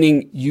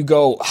 Meaning you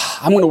go,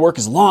 I'm going to work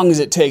as long as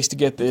it takes to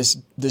get this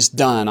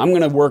done. I'm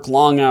going to work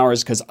long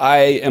hours because I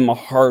am a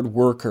hard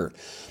worker.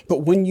 But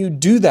when you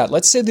do that,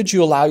 let's say that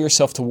you allow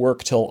yourself to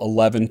work till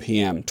 11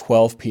 p.m.,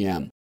 12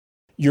 p.m.,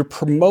 you're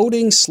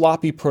promoting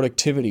sloppy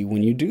productivity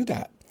when you do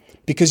that,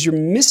 because you're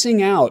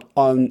missing out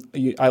on,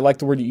 I like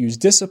the word you use,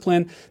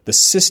 discipline, the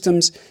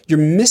systems. You're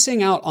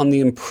missing out on the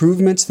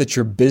improvements that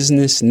your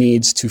business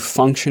needs to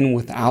function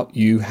without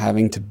you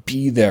having to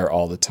be there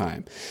all the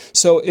time.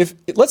 So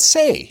let's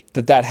say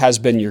that has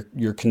been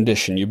your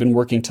condition. You've been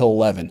working till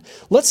 11.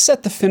 Let's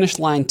set the finish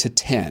line to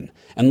 10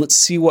 and let's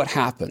see what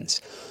happens.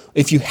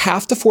 If you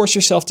have to force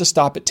yourself to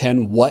stop at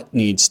 10, what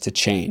needs to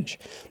change?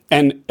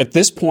 And at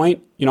this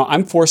point,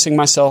 I'm forcing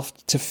myself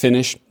to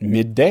finish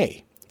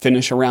midday,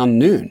 finish around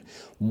noon.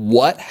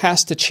 What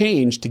has to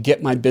change to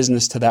get my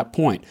business to that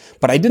point?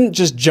 But I didn't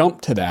just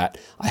jump to that.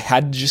 I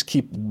had to just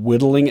keep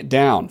whittling it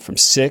down from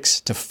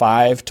 6 to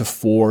 5 to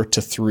 4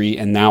 to 3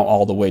 and now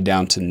all the way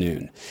down to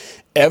noon.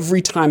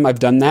 Every time I've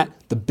done that,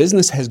 the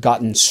business has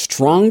gotten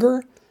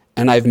stronger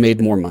and I've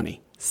made more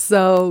money.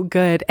 So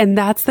good. And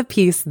that's the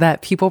piece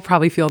that people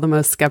probably feel the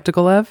most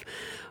skeptical of.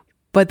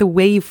 But the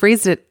way you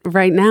phrased it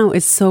right now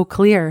is so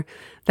clear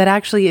that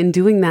actually in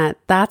doing that,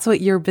 that's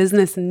what your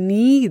business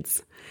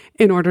needs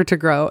in order to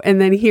grow.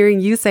 And then hearing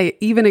you say,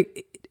 even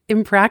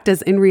in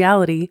practice, in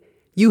reality,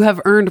 you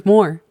have earned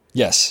more.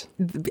 Yes.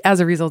 As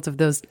a result of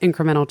those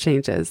incremental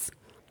changes.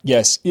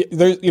 Yes.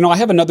 I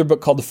have another book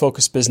called The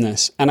Focus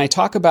Business, and I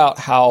talk about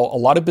how a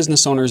lot of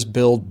business owners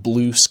build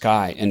blue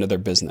sky into their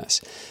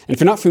business. And if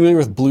you're not familiar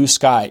with blue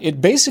sky,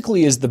 it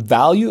basically is the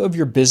value of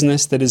your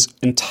business that is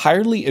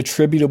entirely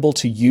attributable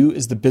to you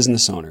as the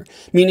business owner.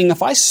 Meaning,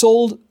 if I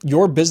sold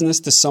your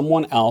business to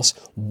someone else,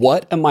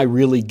 what am I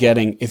really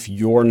getting if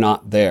you're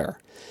not there?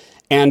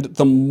 And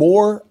the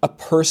more a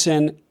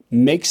person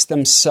makes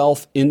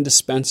themselves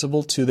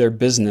indispensable to their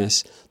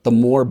business, the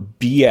more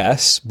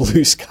BS,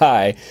 blue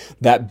sky,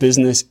 that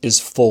business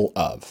is full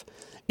of.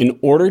 In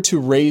order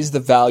to raise the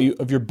value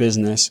of your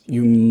business,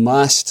 you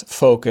must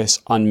focus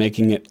on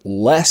making it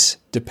less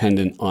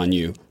dependent on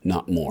you,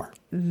 not more.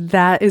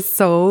 That is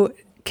so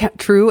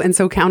true and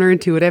so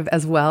counterintuitive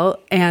as well.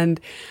 And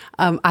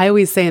I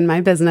always say in my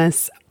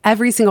business,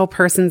 every single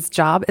person's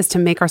job is to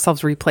make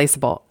ourselves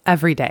replaceable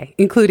every day,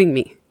 including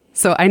me.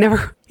 So I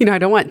never, I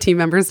don't want team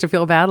members to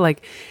feel bad.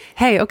 Like,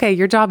 hey, okay,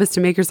 your job is to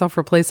make yourself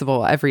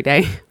replaceable every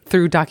day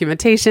through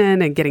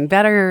documentation and getting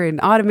better and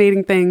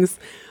automating things.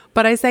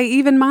 But I say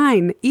even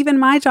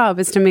my job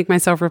is to make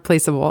myself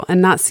replaceable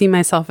and not see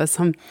myself as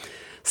some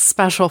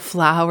special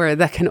flower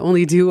that can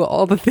only do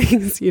all the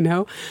things,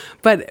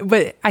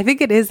 But I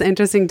think it is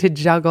interesting to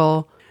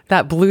juggle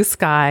that blue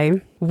sky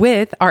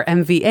with our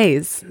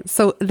MVAs.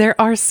 So there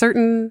are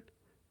certain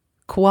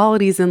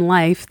qualities in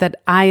life that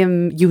I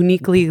am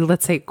uniquely,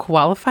 let's say,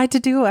 qualified to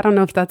do. I don't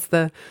know if that's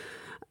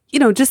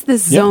just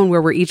this zone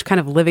where we're each kind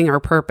of living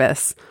our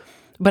purpose,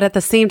 but at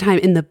the same time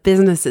in the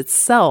business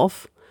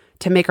itself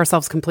to make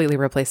ourselves completely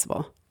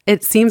replaceable.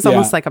 It seems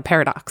almost like a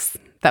paradox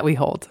that we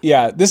hold.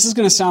 Yeah, this is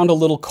going to sound a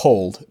little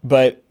cold,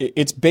 but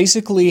it's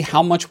basically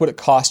how much would it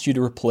cost you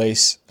to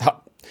replace,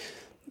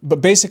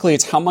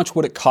 it's how much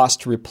would it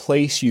cost to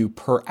replace you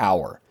per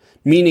hour?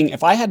 Meaning,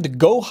 if I had to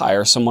go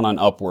hire someone on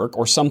Upwork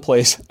or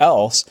someplace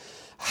else,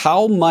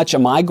 how much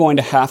am I going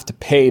to have to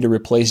pay to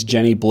replace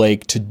Jenny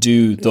Blake to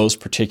do those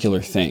particular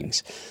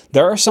things?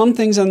 There are some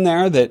things in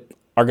there that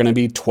are going to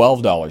be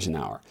 $12 an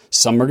hour.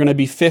 Some are going to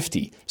be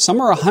 $50. Some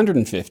are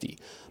 $150.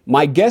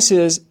 My guess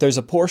is there's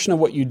a portion of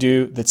what you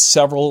do that's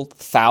several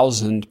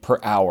thousand per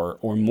hour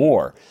or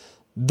more.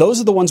 Those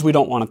are the ones we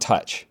don't want to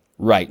touch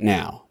right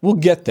now. We'll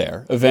get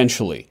there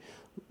eventually.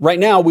 Right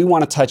now, we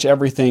want to touch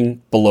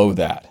everything below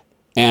that.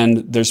 And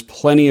there's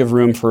plenty of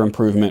room for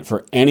improvement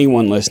for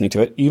anyone listening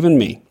to it, even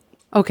me.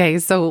 Okay,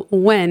 so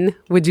when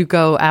would you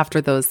go after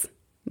those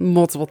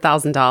multiple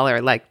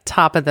 $1,000, like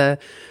top of the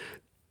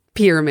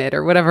pyramid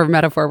or whatever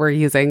metaphor we're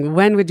using?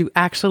 When would you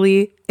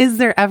actually, is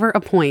there ever a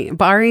point,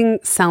 barring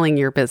selling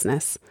your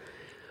business,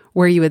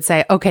 where you would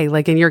say, okay,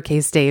 like in your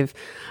case, Dave,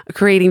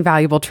 creating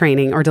valuable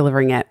training or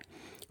delivering it,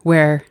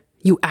 where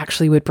you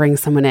actually would bring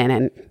someone in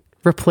and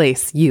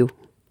replace you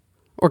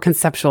or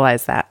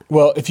conceptualize that?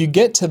 Well, if you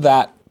get to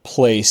that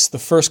place, the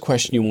first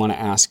question you want to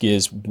ask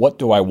is, what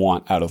do I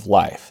want out of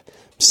life?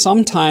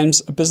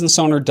 Sometimes a business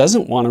owner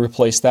doesn't want to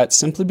replace that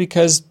simply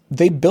because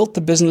they built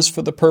the business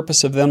for the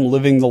purpose of them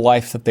living the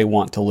life that they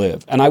want to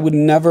live. And I would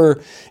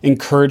never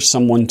encourage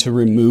someone to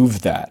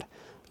remove that,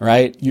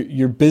 right?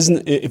 Your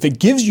business, if it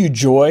gives you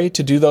joy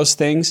to do those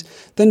things,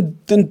 then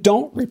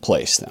don't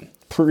replace them.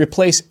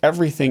 Replace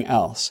everything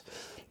else.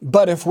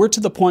 But if we're to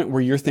the point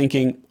where you're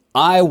thinking,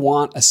 I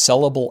want a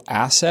sellable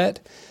asset,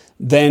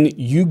 then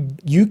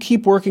you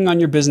keep working on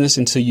your business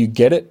until you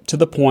get it to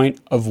the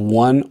point of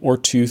one or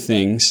two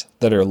things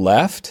that are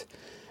left,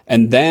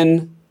 and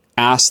then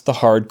ask the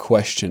hard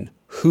question,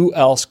 who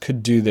else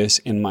could do this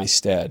in my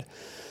stead?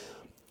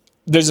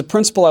 There's a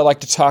principle I like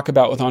to talk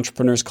about with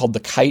entrepreneurs called the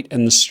kite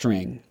and the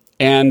string.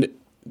 And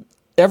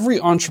every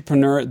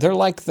entrepreneur, they're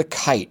like the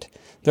kite.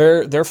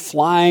 They're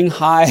flying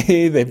high.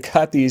 They've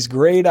got these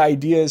great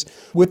ideas.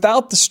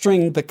 Without the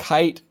string, the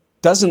kite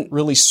doesn't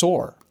really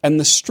soar. And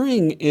the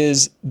string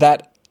is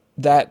that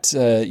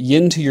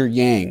yin to your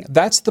yang.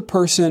 That's the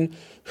person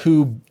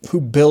who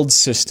builds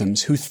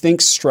systems, who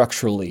thinks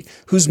structurally,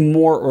 who's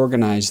more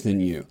organized than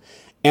you.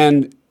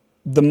 And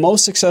the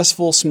most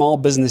successful small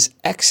business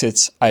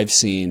exits I've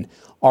seen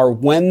are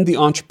when the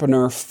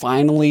entrepreneur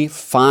finally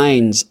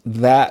finds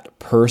that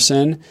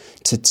person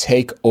to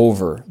take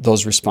over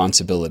those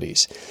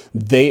responsibilities.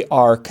 They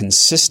are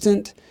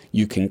consistent,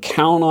 you can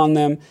count on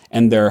them,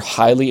 and they're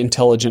highly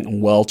intelligent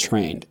and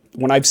well-trained.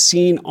 When I've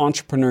seen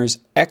entrepreneurs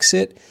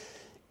exit,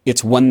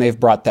 it's when they've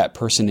brought that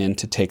person in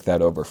to take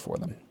that over for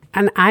them.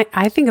 And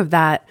I think of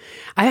that.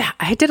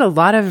 I did a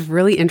lot of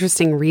really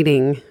interesting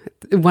reading,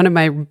 one of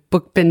my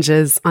book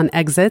binges on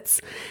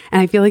exits.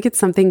 And I feel like it's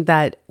something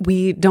that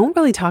we don't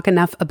really talk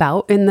enough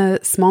about in the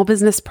small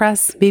business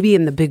press, maybe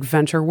in the big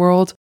venture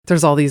world.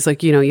 There's all these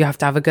like, you have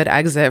to have a good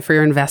exit for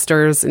your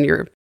investors and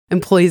your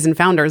employees and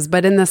founders.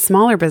 But in the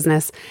smaller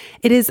business,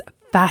 it is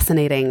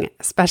fascinating.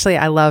 Especially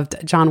I loved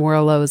John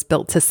Warrillow's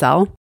Built to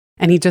Sell.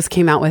 And he just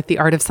came out with The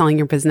Art of Selling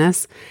Your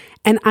Business.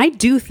 And I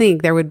do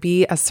think there would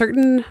be a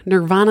certain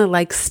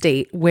nirvana-like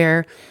state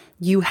where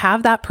you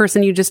have that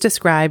person you just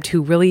described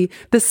who really,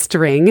 the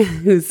string,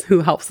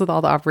 who helps with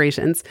all the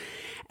operations.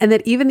 And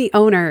that even the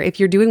owner, if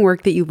you're doing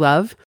work that you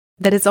love,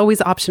 that it's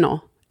always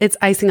optional. It's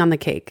icing on the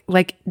cake.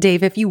 Like,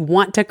 Dave, if you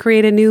want to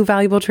create a new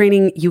valuable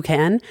training, you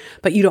can,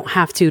 but you don't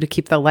have to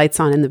keep the lights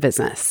on in the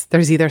business.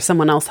 There's either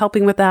someone else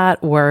helping with that,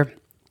 or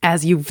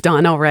as you've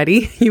done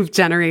already, you've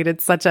generated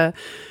such a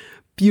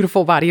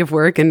beautiful body of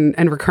work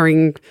and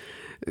recurring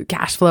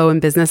cash flow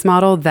and business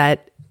model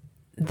that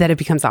it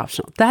becomes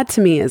optional. That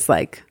to me is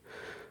like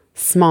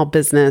small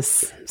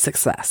business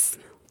success.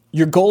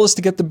 Your goal is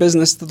to get the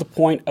business to the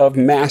point of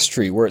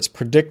mastery, where it's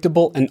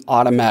predictable and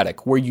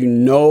automatic, where you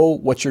know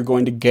what you're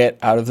going to get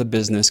out of the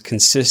business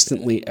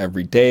consistently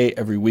every day,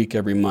 every week,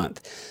 every month.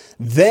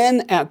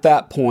 Then at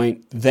that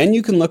point, then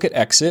you can look at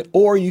exit,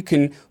 or you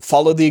can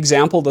follow the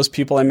example of those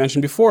people I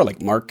mentioned before,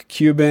 like Mark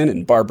Cuban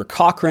and Barbara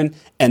Cochran,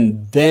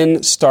 and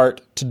then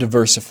start to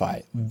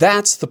diversify.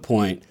 That's the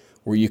point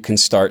where you can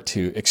start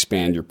to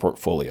expand your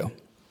portfolio.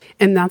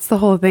 And that's the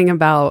whole thing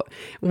about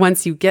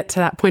once you get to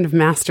that point of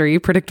mastery,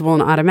 predictable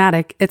and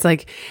automatic, it's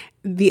like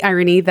the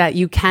irony that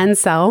you can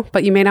sell,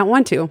 but you may not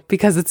want to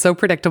because it's so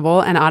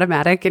predictable and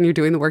automatic and you're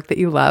doing the work that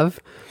you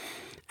love.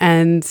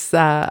 And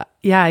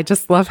I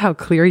just love how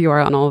clear you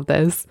are on all of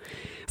this.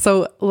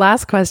 So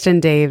last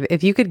question, Dave,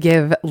 if you could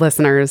give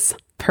listeners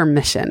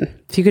permission,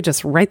 if you could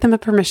just write them a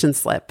permission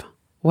slip,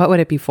 what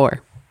would it be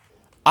for?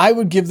 I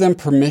would give them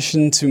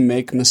permission to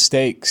make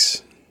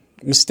mistakes.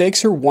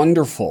 Mistakes are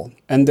wonderful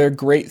and they're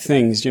great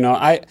things.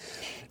 I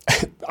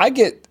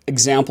get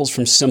examples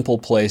from simple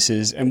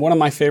places, and one of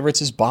my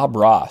favorites is Bob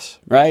Ross,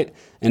 right?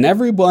 And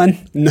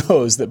everyone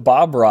knows that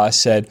Bob Ross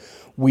said,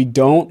 "We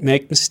don't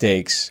make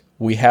mistakes.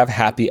 We have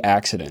happy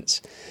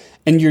accidents."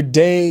 And your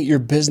day, your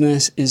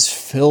business is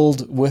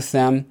filled with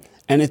them,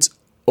 and it's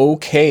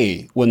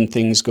okay when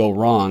things go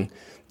wrong.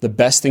 The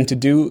best thing to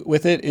do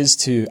with it is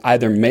to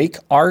either make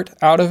art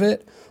out of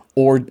it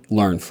or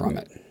learn from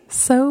it.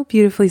 So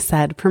beautifully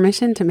said.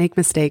 Permission to make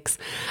mistakes.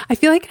 I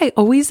feel like I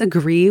always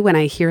agree when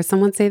I hear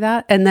someone say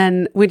that. And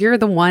then when you're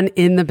the one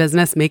in the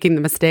business making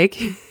the mistake,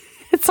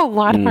 it's a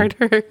lot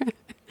harder.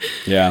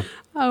 Yeah.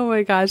 Oh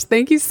my gosh.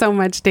 Thank you so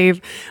much,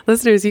 Dave.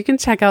 Listeners, you can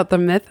check out The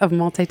Myth of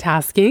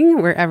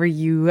Multitasking wherever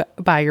you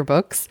buy your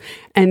books.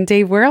 And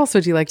Dave, where else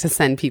would you like to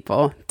send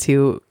people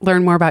to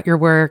learn more about your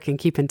work and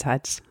keep in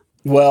touch?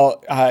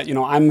 Well,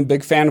 I'm a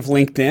big fan of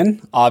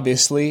LinkedIn,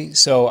 obviously.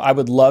 So I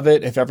would love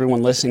it if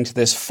everyone listening to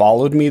this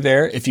followed me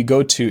there. If you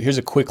go to, here's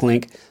a quick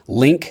link,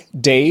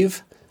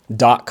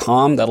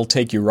 linkdave.com. That'll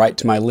take you right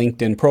to my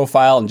LinkedIn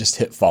profile, and just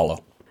hit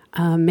follow.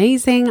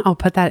 Amazing. I'll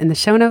put that in the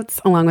show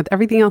notes along with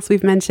everything else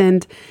we've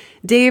mentioned.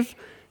 Dave,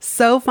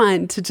 so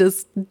fun to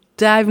just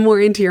dive more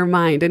into your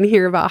mind and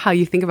hear about how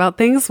you think about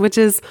things, which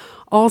is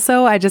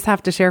also, I just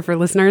have to share for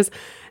listeners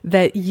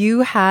that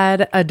you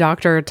had a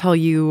doctor tell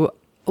you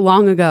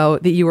long ago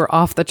that you were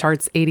off the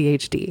charts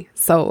ADHD.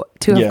 So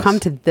to have come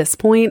to this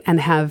point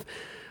and have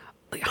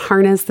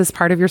harnessed this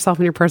part of yourself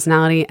and your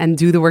personality and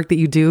do the work that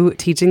you do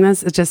teaching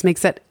this, it just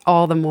makes it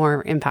all the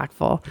more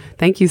impactful.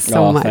 Thank you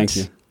so much. Thank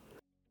you.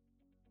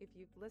 If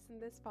you've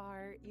listened this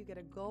far, you get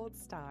a gold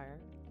star.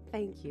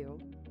 Thank you.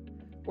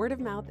 Word of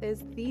mouth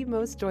is the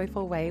most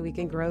joyful way we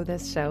can grow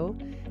this show,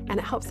 and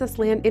it helps us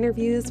land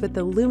interviews with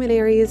the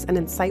luminaries and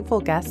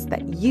insightful guests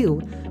that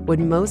you would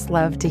most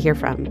love to hear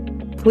from.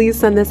 Please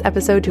send this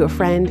episode to a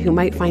friend who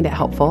might find it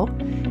helpful.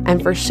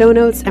 And for show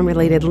notes and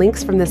related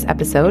links from this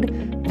episode,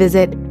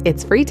 visit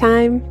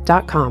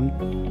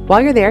itsfreetime.com.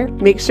 While you're there,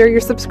 make sure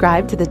you're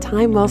subscribed to the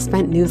Time Well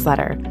Spent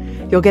newsletter.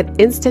 You'll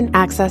get instant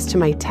access to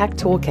my tech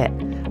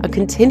toolkit, a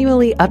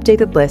continually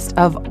updated list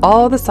of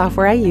all the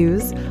software I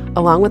use,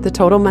 along with the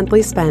total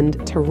monthly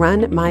spend to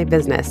run my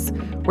business,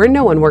 where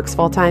no one works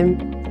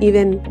full-time,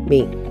 even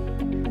me.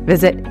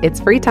 Visit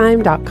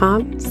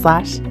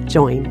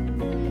itsfreetime.com/join.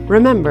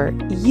 Remember,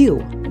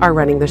 you are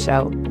running the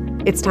show.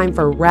 It's time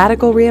for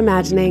radical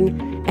reimagining,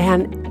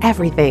 and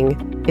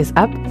everything is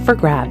up for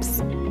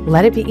grabs.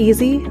 Let it be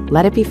easy,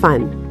 let it be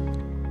fun,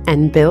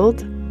 and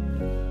build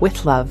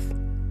with love.